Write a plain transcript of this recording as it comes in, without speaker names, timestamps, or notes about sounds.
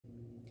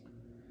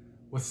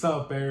What's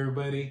up,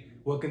 everybody?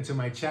 Welcome to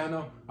my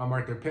channel. I'm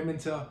Arthur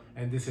Pimentel,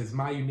 and this is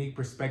my unique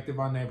perspective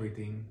on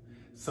everything.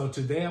 So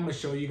today I'm going to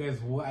show you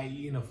guys what I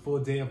eat in a full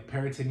day of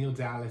peritoneal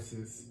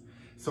dialysis.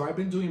 So I've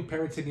been doing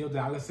peritoneal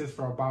dialysis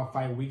for about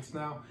 5 weeks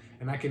now,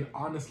 and I can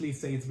honestly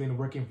say it's been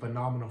working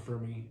phenomenal for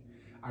me.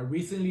 I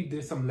recently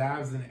did some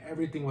labs and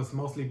everything was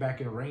mostly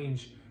back in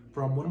range.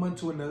 From 1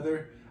 month to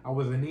another, I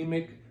was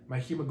anemic. My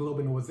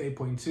hemoglobin was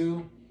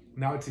 8.2,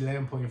 now it's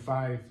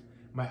 11.5.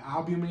 My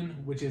albumin,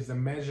 which is a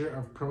measure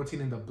of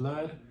protein in the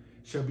blood,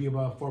 should be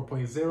above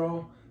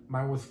 4.0.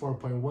 Mine was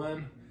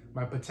 4.1.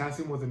 My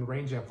potassium was in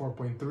range at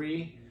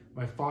 4.3.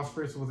 My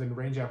phosphorus was in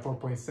range at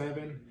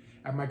 4.7.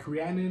 And my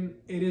creatinine,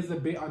 it is a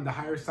bit on the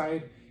higher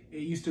side. It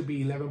used to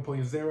be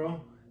 11.0.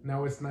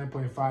 Now it's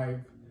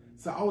 9.5.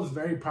 So I was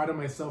very proud of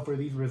myself for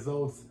these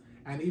results.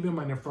 And even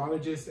my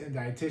nephrologist and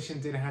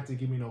dietitian didn't have to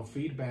give me no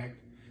feedback.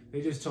 They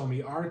just told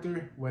me,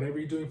 Arthur, whatever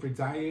you're doing for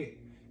diet,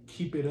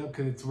 keep it up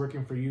because it's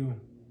working for you.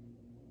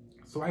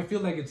 So I feel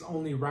like it's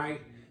only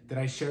right that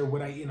I share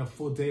what I eat in a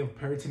full day of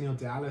peritoneal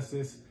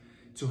dialysis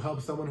to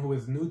help someone who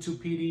is new to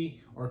PD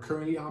or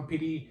currently on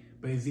PD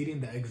but is eating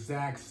the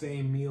exact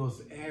same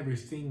meals every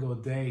single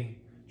day.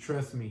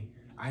 Trust me,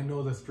 I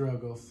know the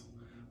struggles.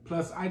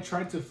 Plus, I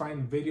tried to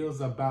find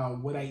videos about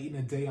what I eat in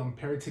a day on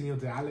peritoneal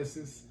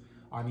dialysis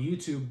on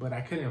YouTube, but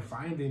I couldn't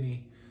find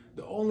any.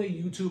 The only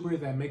YouTuber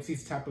that makes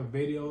these type of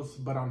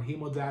videos but on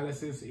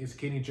hemodialysis is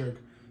Kidney Jerk,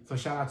 so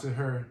shout out to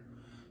her.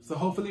 So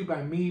hopefully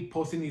by me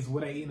posting these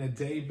what I eat in a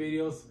day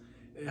videos,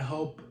 it'll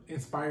help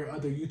inspire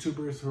other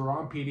YouTubers who are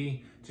on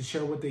PD to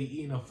share what they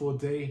eat in a full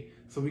day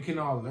so we can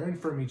all learn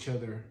from each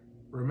other.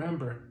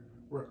 Remember,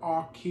 we're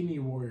all kidney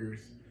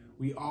warriors.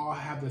 We all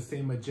have the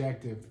same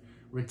objective: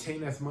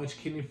 retain as much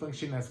kidney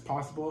function as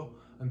possible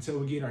until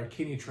we get our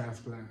kidney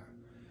transplant.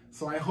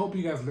 So I hope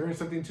you guys learned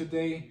something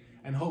today,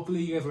 and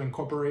hopefully you guys will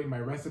incorporate my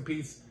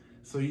recipes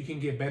so you can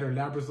get better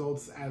lab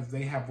results as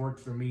they have worked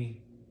for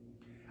me.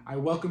 I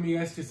welcome you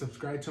guys to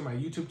subscribe to my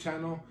YouTube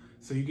channel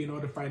so you get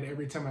notified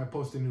every time I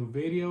post a new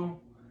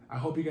video. I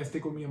hope you guys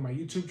stick with me on my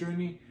YouTube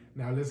journey.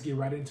 Now let's get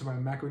right into my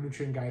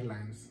macronutrient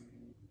guidelines.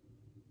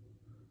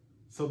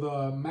 So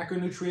the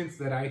macronutrients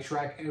that I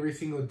track every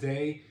single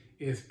day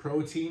is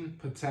protein,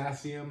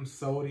 potassium,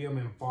 sodium,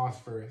 and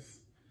phosphorus.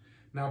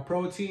 Now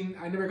protein,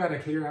 I never got a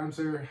clear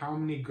answer how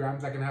many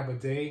grams I can have a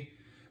day,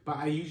 but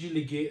I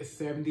usually get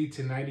 70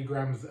 to 90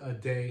 grams a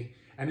day,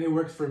 and it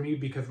works for me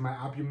because my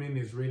albumin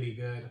is really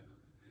good.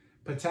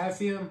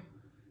 Potassium,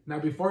 now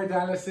before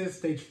dialysis,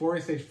 stage 4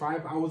 and stage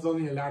 5, I was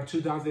only allowed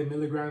 2,000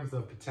 milligrams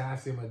of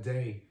potassium a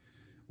day,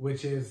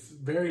 which is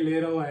very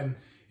little, and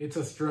it's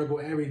a struggle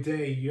every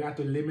day. You have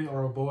to limit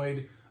or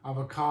avoid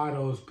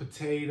avocados,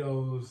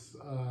 potatoes,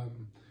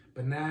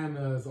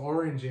 bananas,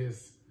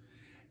 oranges.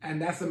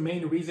 And that's the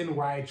main reason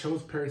why I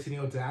chose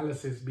peritoneal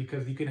dialysis,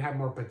 because you can have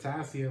more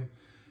potassium.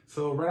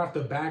 So right off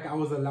the back, I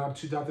was allowed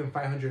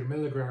 2,500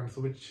 milligrams,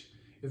 which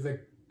is a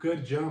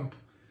good jump.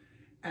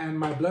 And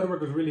my blood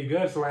work was really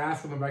good, so I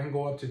asked him if I can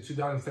go up to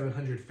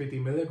 2,750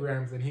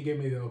 milligrams, and he gave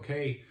me the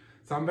okay.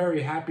 So I'm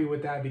very happy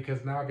with that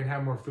because now I can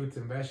have more fruits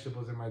and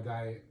vegetables in my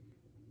diet.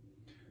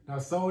 Now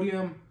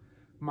sodium,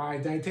 my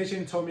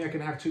dietitian told me I can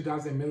have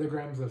 2,000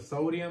 milligrams of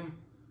sodium,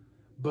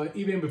 but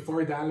even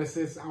before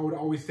dialysis, I would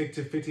always stick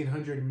to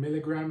 1,500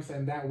 milligrams,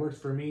 and that works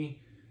for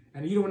me.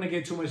 And you don't want to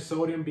get too much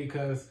sodium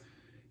because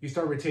you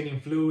start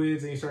retaining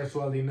fluids and you start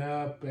swelling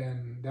up,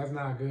 and that's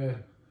not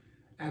good.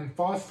 And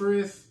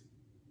phosphorus,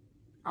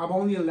 I'm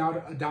only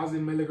allowed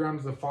 1,000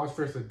 milligrams of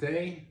phosphorus a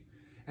day.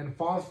 And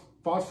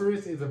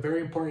phosphorus is a very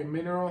important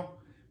mineral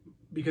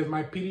because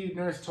my PD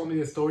nurse told me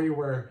the story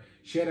where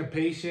she had a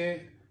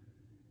patient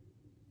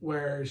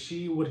where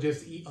she would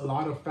just eat a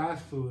lot of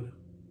fast food.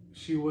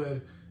 She was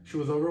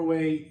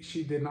overweight,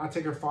 she did not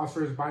take her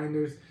phosphorus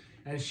binders,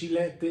 and she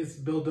let this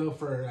build up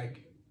for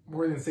like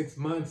more than 6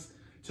 months,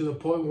 to the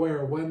point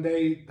where one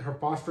day her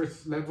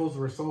phosphorus levels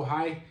were so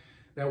high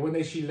that one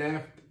day she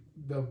left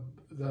the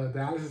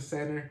dialysis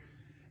center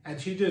and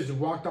she just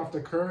walked off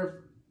the curb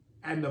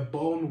and the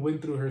bone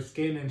went through her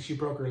skin and she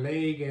broke her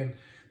leg, and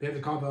they had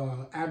to call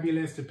the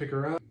ambulance to pick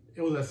her up.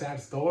 It was a sad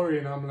story,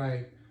 and I'm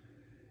like,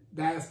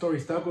 that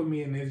story stuck with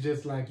me, and it's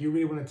just like, you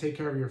really want to take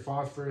care of your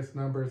phosphorus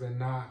numbers and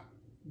not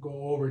go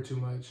over too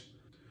much.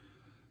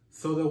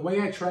 So the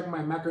way I track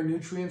my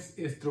macronutrients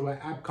is through an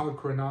app called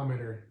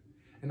Chronometer.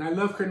 And I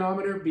love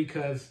Chronometer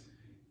because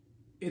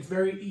it's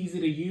very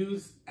easy to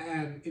use,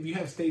 and if you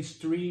have stage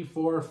 3,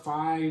 4,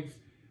 5,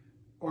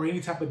 or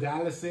any type of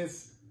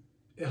dialysis,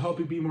 it'll help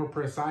you be more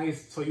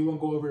precise so you won't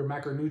go over your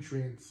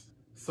macronutrients.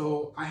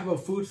 So I have a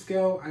food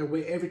scale. I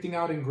weigh everything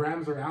out in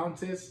grams or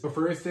ounces. But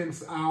for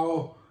instance,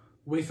 I'll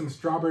weigh some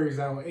strawberries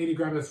out, 80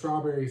 grams of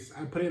strawberries.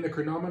 I put it in the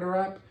Chronometer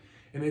app,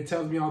 and it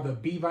tells me all the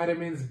B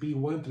vitamins,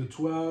 B1 through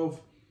 12,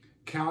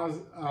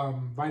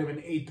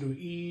 vitamin A through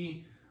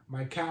E,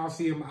 my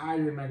calcium,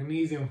 iron,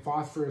 magnesium,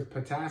 phosphorus,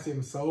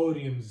 potassium,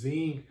 sodium,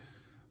 zinc,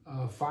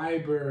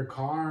 fiber,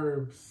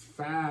 carbs,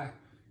 fat,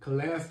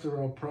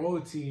 cholesterol,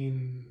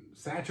 protein,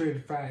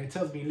 saturated fat. It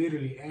tells me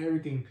literally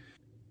everything.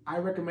 I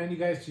recommend you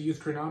guys to use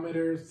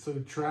chronometers to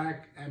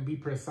track and be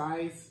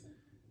precise.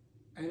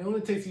 And it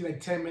only takes you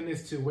like 10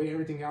 minutes to weigh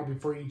everything out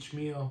before each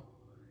meal.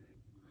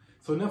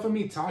 So enough of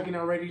me talking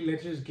already,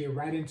 let's just get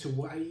right into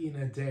what I eat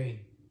in a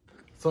day.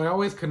 So I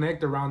always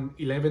connect around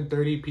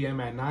 11:30 p.m.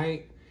 at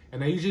night,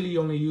 and I usually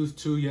only use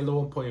 2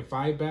 yellow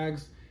 1.5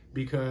 bags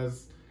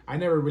because I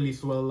never really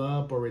swell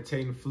up or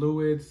retain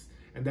fluids,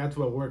 and that's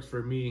what works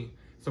for me.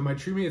 So my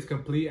treatment is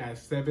complete at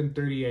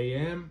 7:30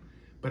 a.m.,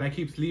 but I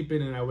keep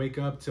sleeping and I wake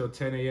up till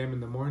 10 a.m.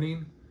 in the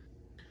morning.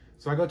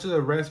 So I go to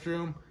the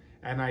restroom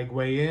and I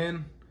weigh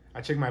in,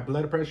 I check my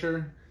blood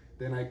pressure,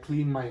 then I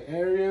clean my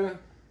area,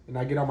 and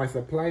I get all my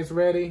supplies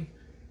ready,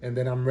 and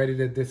then I'm ready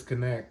to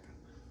disconnect.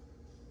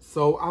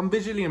 So I'm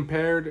visually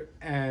impaired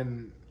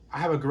and I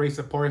have a great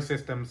support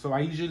system. So I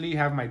usually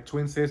have my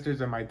twin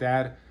sisters and my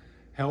dad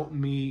help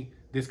me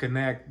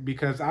disconnect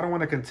because I don't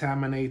want to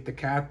contaminate the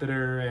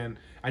catheter and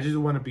I just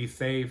want to be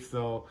safe.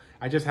 So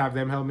I just have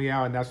them help me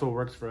out, and that's what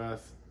works for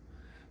us.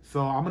 So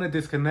I'm going to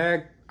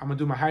disconnect, I'm going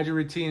to do my hydrate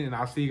routine, and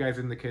I'll see you guys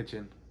in the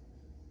kitchen.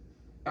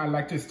 I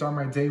like to start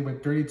my day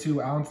with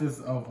 32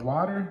 ounces of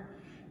water.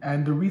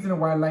 And the reason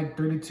why I like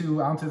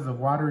 32 ounces of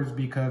water is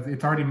because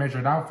it's already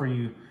measured out for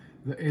you.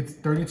 It's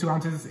 32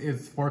 ounces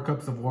is 4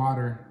 cups of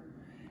water.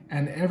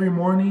 And every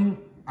morning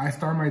I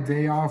start my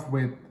day off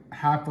with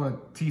half a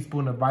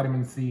teaspoon of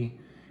vitamin C.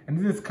 And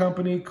this is a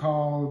company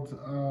called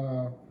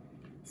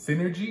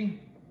Synergy.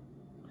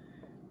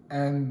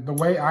 And the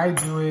way I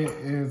do it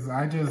is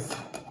I just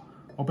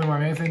open my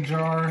mason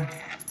jar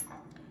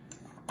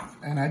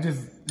and I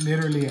just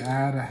literally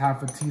add a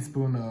half a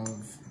teaspoon of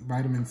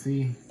vitamin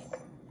C.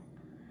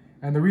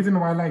 And the reason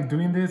why I like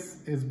doing this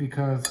is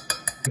because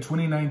in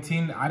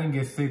 2019, I didn't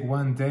get sick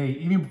one day.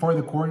 Even before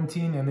the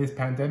quarantine and this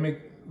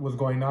pandemic was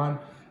going on,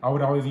 I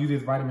would always use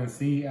this vitamin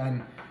C,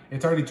 and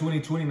it's already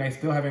 2020 and I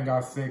still haven't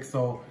got sick.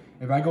 So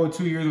if I go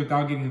 2 years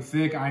without getting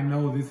sick, I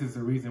know this is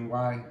the reason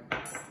why.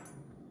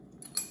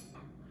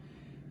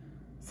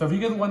 So if you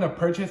guys want to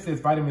purchase this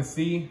vitamin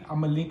C,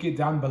 I'm gonna link it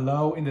down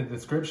below in the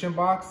description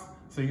box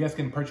so you guys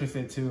can purchase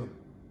it too.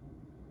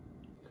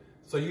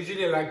 So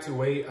usually I like to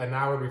wait an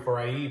hour before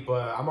I eat,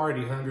 but I'm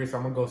already hungry, so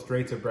I'm gonna go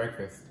straight to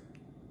breakfast.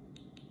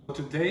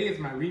 Today is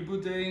my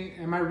reboot day,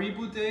 and my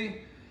reboot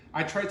day,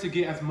 I try to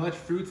get as much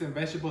fruits and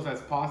vegetables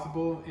as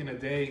possible in a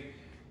day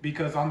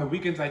because on the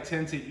weekends I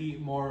tend to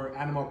eat more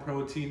animal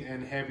protein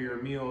and heavier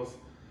meals.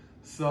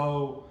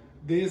 So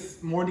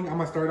this morning I'm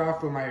gonna start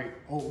off with my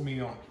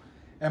oatmeal.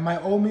 And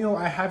my oatmeal,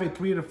 I have it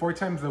 3 to 4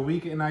 times a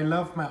week, and I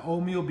love my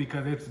oatmeal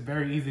because it's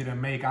very easy to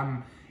make.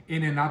 I'm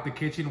in and out the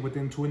kitchen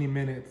within 20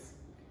 minutes.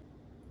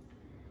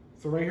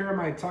 So right here on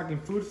my talking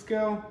food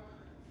scale,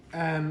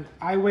 and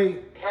I weigh,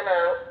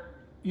 Hello.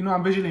 You know,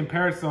 I'm visually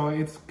impaired, so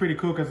it's pretty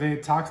cool because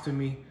it talks to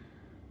me.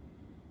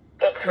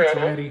 It's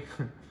ready.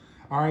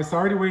 All right, so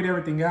I already weighed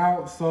everything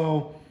out.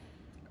 So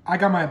I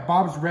got my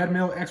Bob's Red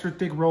Mill extra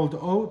thick rolled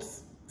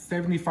oats,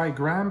 75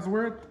 grams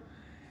worth.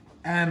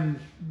 And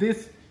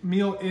this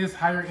meal is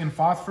higher in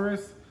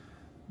phosphorus,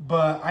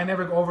 but I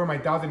never go over my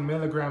 1,000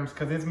 milligrams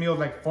because this meal is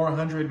like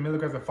 400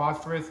 milligrams of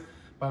phosphorus.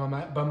 But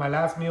my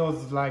last meal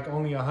is like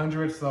only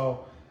 100.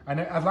 So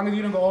as long as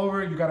you don't go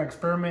over, you got to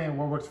experiment and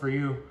what works for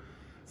you.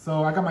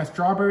 So I got my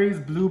strawberries,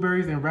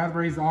 blueberries, and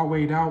raspberries all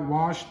weighed out,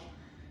 washed.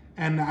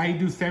 And I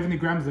do 70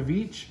 grams of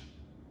each.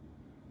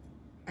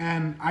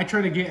 And I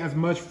try to get as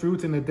much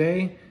fruits in a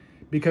day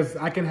because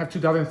I can have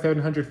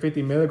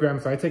 2,750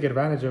 milligrams. So I take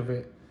advantage of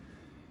it.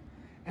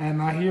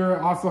 And I here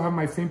also have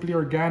my Simply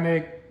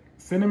Organic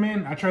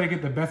cinnamon. I try to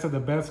get the best of the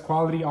best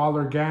quality, all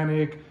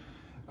organic,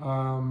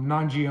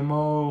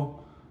 non-GMO,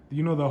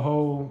 you know, the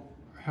whole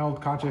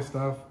health conscious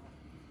stuff.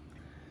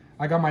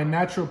 I got my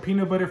natural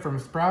peanut butter from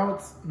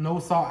Sprouts, no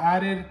salt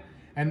added.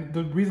 And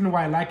the reason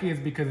why I like it is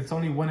because it's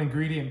only 1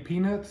 ingredient,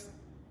 peanuts.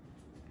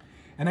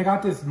 And I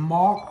got this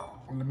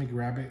let me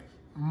grab it,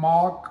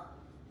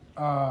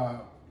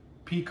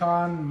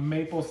 pecan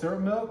maple syrup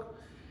milk.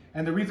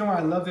 And the reason why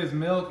I love this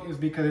milk is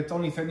because it's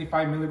only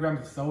 75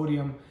 milligrams of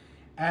sodium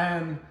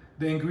and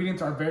the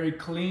ingredients are very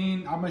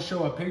clean. I'm gonna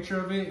show a picture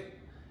of it,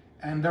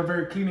 and they're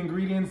very clean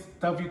ingredients,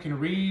 stuff you can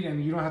read,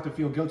 and you don't have to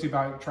feel guilty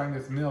about trying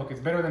this milk.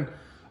 It's better than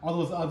all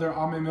those other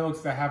almond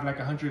milks that have like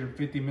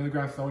 150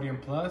 milligrams sodium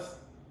plus.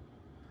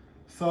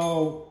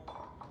 So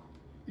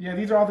yeah,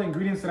 these are all the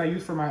ingredients that I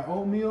use for my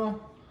oatmeal.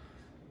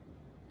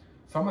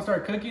 So I'm gonna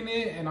start cooking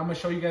it and I'm gonna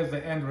show you guys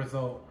the end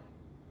result.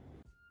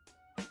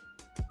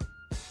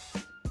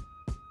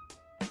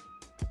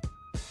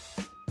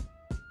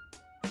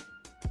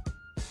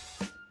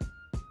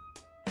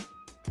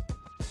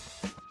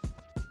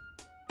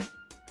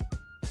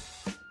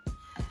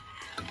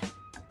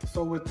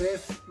 So with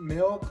this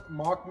milk,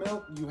 mock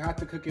milk, you have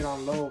to cook it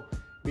on low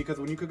because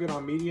when you cook it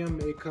on medium,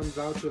 it comes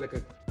out to like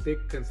a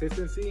thick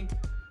consistency.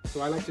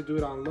 So I like to do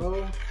it on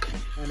low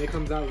and it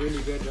comes out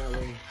really good that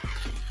way.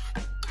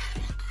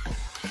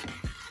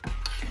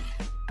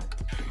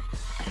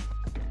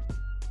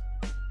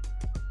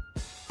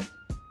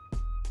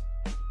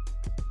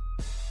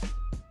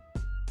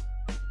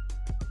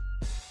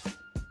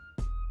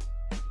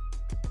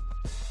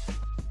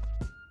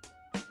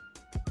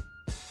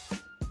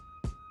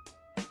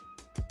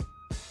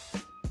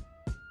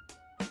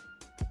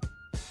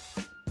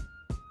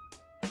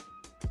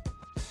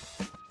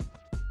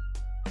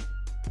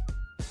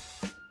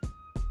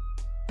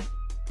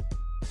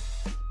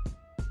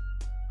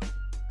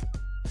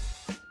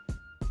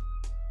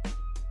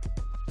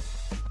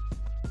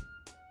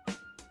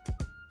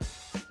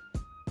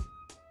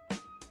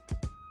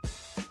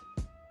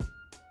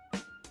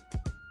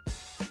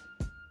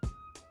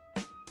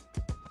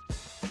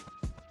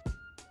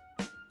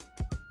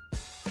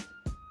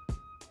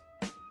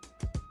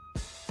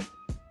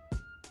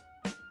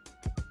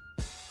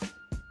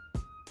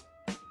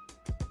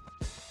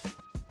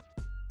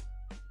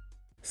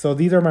 So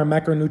these are my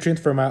macronutrients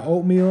for my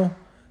oatmeal.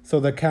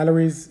 So the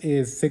calories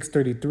is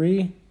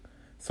 633.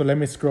 So let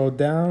me scroll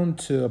down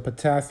to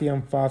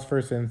potassium,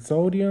 phosphorus, and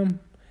sodium.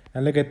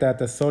 And look at that,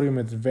 the sodium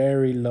is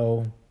very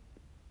low.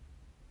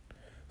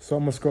 So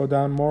I'm gonna scroll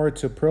down more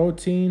to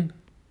protein.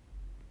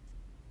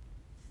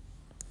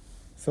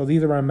 So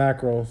these are my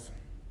macros.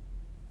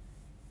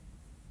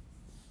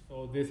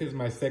 So this is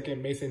my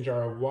second mason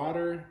jar of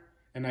water,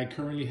 and I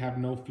currently have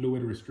no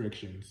fluid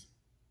restrictions.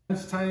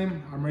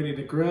 Lunchtime, I'm ready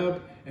to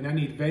grub, and I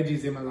need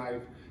veggies in my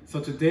life. So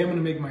today I'm gonna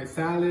make my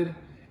salad,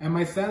 and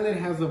my salad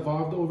has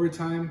evolved over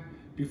time.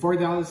 Before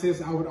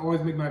dialysis, I would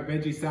always make my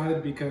veggie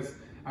salad because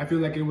I feel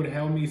like it would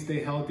help me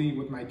stay healthy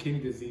with my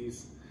kidney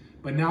disease.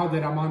 But now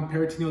that I'm on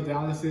peritoneal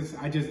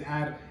dialysis, I just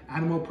add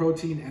animal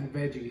protein and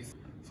veggies.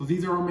 So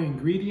these are all my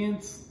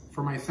ingredients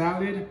for my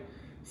salad.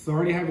 So I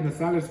already have in the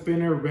salad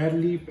spinner red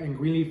leaf and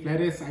green leaf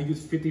lettuce. I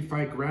use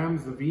 55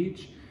 grams of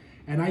each.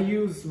 And I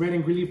use red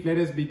and green leaf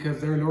lettuce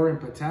because they're lower in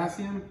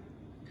potassium.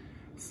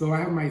 So I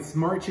have my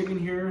smart chicken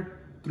here,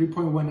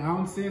 3.1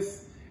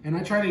 ounces. And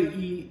I try to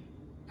eat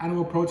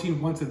animal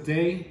protein once a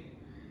day.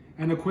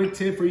 And a quick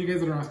tip for you guys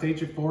that are on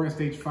stage 4 and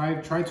stage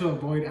 5, try to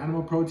avoid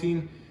animal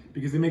protein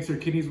because it makes your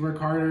kidneys work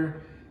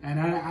harder. And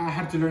I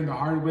had to learn the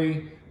hard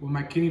way when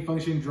my kidney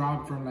function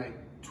dropped from like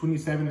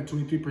 27 to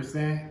 23%.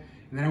 And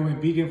then I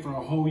went vegan for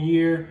a whole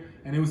year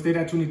and it would stay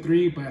at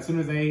 23, but as soon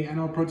as I ate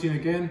animal protein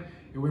again,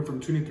 it went from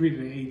 23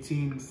 to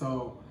 18.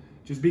 So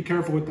just be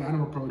careful with the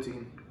animal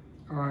protein.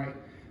 All right,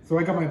 so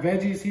I got my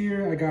veggies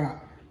here. I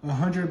got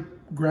 100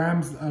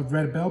 grams of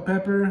red bell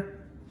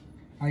pepper.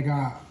 I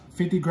got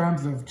 50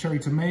 grams of cherry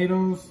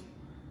tomatoes.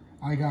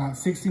 I got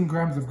 16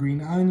 grams of green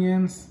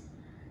onions.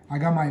 I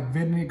got my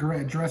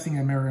vinaigrette dressing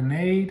and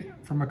marinade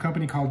from a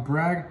company called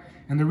Bragg.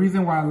 And the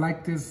reason why I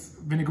like this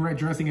vinaigrette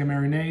dressing and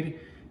marinade,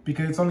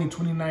 because it's only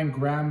 29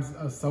 grams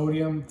of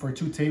sodium for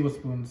 2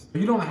 tablespoons.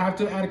 You don't have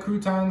to add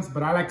croutons,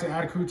 but I like to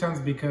add croutons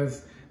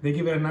because they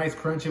give it a nice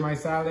crunch in my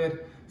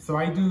salad. So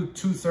I do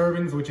 2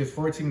 servings, which is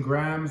 14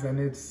 grams, and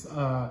it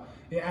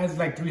adds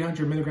like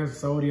 300 milligrams of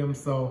sodium.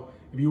 So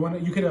if you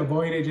want, you could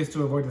avoid it just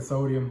to avoid the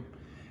sodium.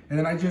 And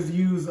then I just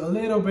use a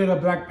little bit of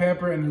black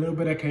pepper and a little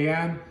bit of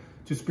cayenne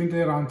to sprinkle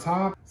it on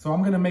top. So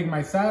I'm gonna make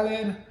my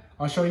salad.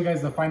 I'll show you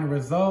guys the final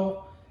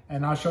result,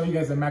 and I'll show you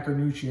guys the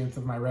macronutrients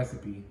of my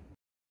recipe.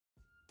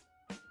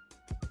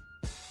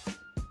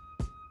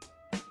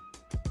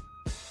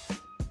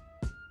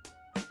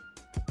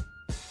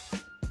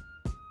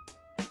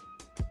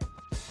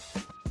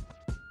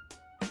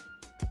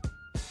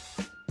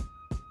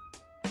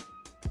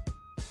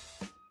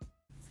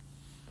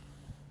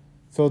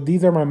 So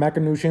these are my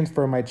macronutrients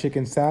for my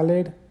chicken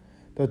salad.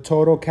 The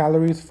total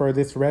calories for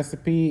this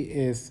recipe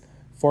is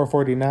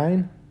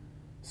 449.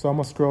 So I'm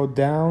gonna scroll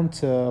down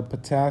to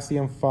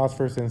potassium,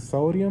 phosphorus, and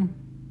sodium.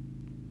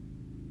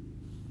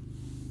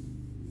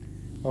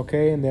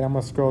 Okay, and then I'm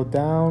gonna scroll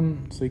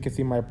down so you can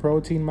see my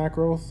protein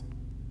macros.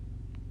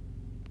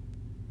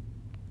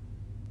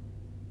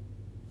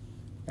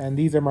 And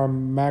these are my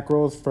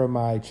macros for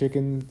my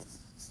chicken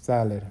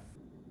salad.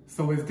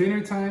 So it's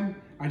dinner time.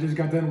 I just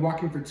got done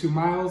walking for 2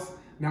 miles.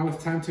 Now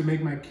it's time to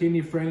make my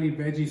kidney-friendly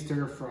veggie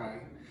stir fry.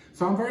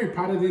 So I'm very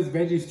proud of this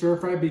veggie stir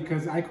fry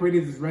because I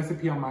created this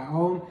recipe on my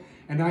own,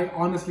 and I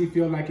honestly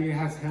feel like it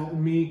has helped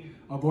me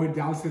avoid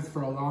dialysis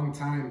for a long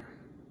time.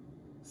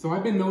 So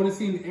I've been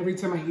noticing every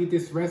time I eat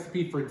this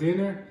recipe for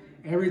dinner,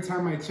 every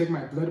time I check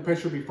my blood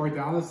pressure before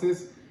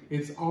dialysis,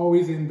 it's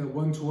always in the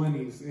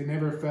 120s. It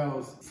never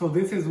fails. So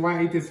this is why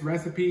I eat this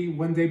recipe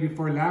one day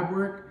before lab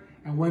work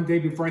and one day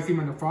before I see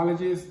my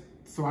nephrologist,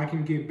 so I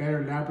can get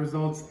better lab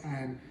results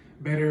and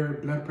better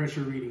blood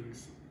pressure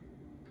readings.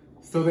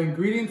 So the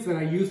ingredients that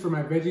I use for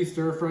my veggie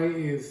stir fry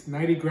is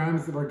 90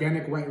 grams of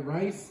organic white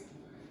rice.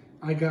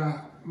 I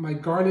got my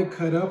garlic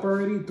cut up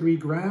already, 3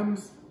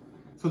 grams.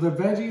 So the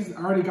veggies,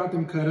 I already got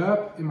them cut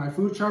up in my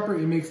food chopper.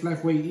 It makes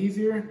life way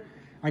easier.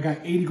 I got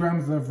 80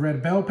 grams of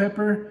red bell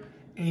pepper,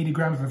 80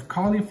 grams of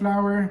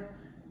cauliflower,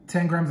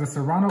 10 grams of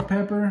serrano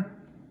pepper,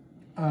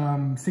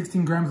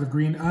 16 grams of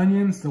green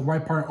onions, the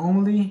white part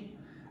only.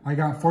 I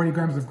got 40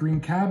 grams of green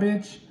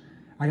cabbage.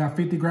 I got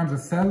 50 grams of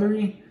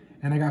celery,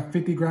 and I got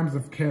 50 grams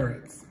of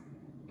carrots.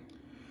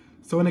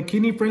 So in a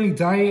kidney-friendly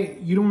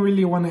diet, you don't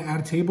really want to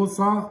add table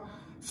salt,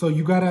 so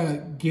you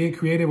gotta get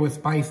creative with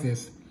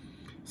spices.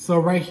 So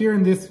right here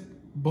in this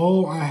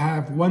bowl, I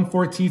have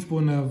 1/4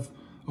 teaspoon of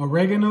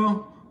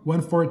oregano,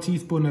 1/4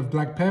 teaspoon of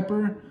black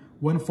pepper,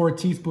 1/4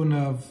 teaspoon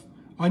of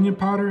onion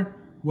powder,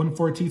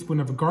 1/4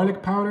 teaspoon of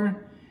garlic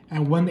powder,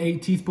 and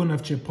 1/8 teaspoon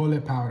of chipotle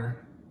powder.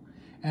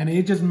 And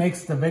it just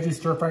makes the veggie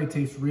stir fry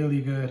taste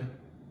really good.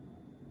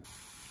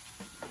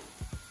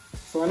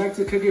 So I like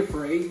to cook it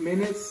for 8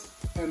 minutes,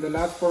 and the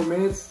last 4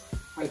 minutes,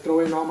 I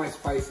throw in all my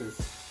spices.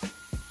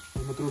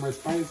 I'm gonna throw my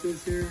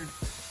spices here.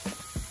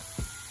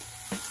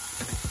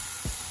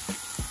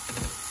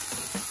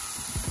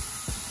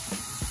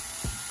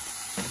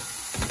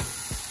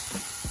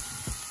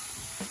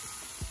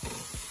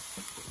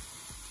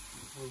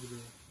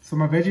 So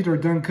my veggies are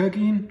done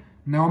cooking.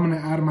 Now I'm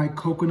gonna add my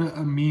coconut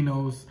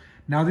aminos.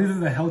 Now this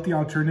is a healthy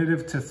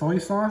alternative to soy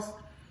sauce,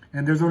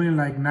 and there's only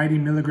like 90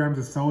 milligrams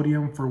of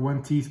sodium for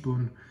 1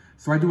 teaspoon.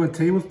 So I do a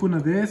tablespoon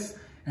of this,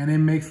 and it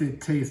makes it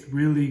taste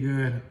really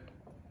good.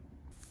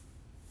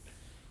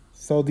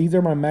 So these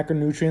are my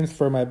macronutrients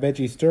for my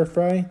veggie stir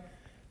fry.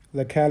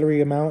 The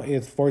calorie amount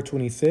is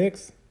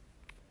 426.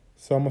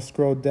 So I'm gonna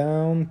scroll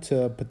down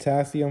to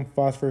potassium,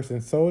 phosphorus,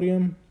 and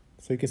sodium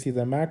so you can see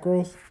the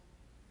macros.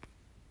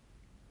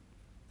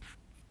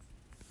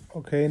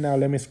 Okay, now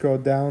let me scroll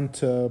down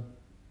to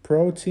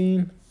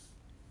protein.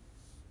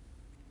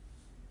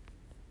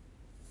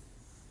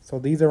 So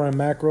these are my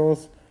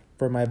macros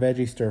for my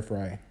veggie stir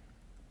fry.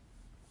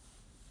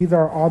 These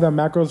are all the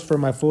macros for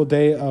my full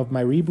day of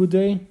my reboot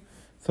day.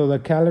 So the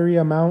calorie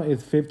amount is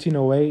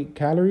 1508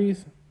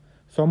 calories.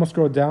 So I'm gonna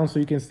scroll down so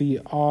you can see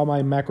all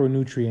my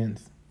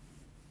macronutrients.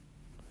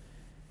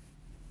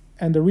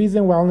 And the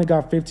reason why I only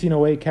got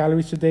 1508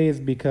 calories today is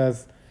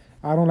because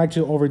I don't like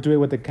to overdo it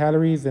with the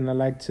calories, and I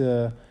like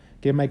to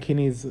give my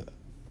kidneys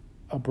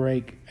a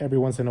break every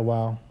once in a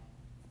while.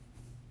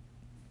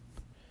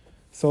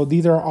 So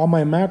these are all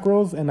my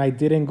macros, and I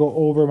didn't go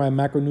over my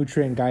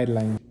macronutrient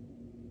guidelines.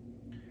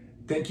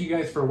 Thank you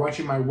guys for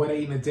watching my what I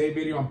eat in a day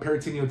video on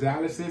peritoneal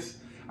dialysis.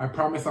 I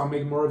promise I'll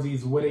make more of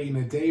these what I eat in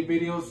a day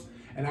videos,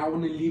 and I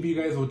want to leave you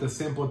guys with a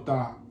simple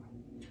thought.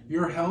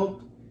 Your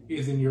health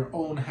is in your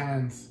own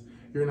hands.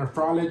 Your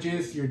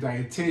nephrologist, your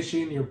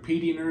dietitian, your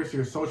PD nurse,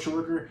 your social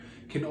worker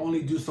can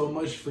only do so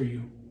much for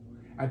you.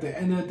 At the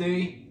end of the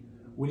day,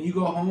 when you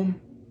go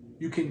home,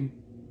 you can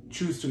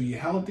choose to eat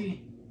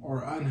healthy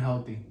or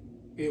unhealthy.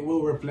 It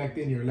will reflect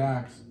in your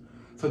labs.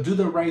 So do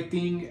the right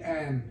thing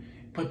and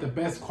put the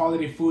best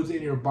quality foods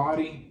in your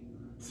body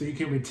so you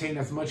can retain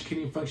as much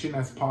kidney function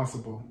as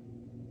possible.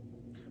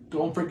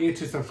 Don't forget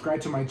to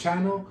subscribe to my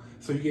channel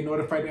so you get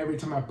notified every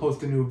time I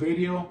post a new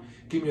video.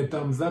 Give me a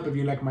thumbs up if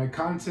you like my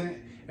content,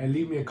 and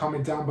leave me a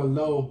comment down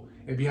below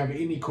if you have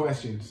any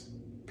questions.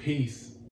 Peace.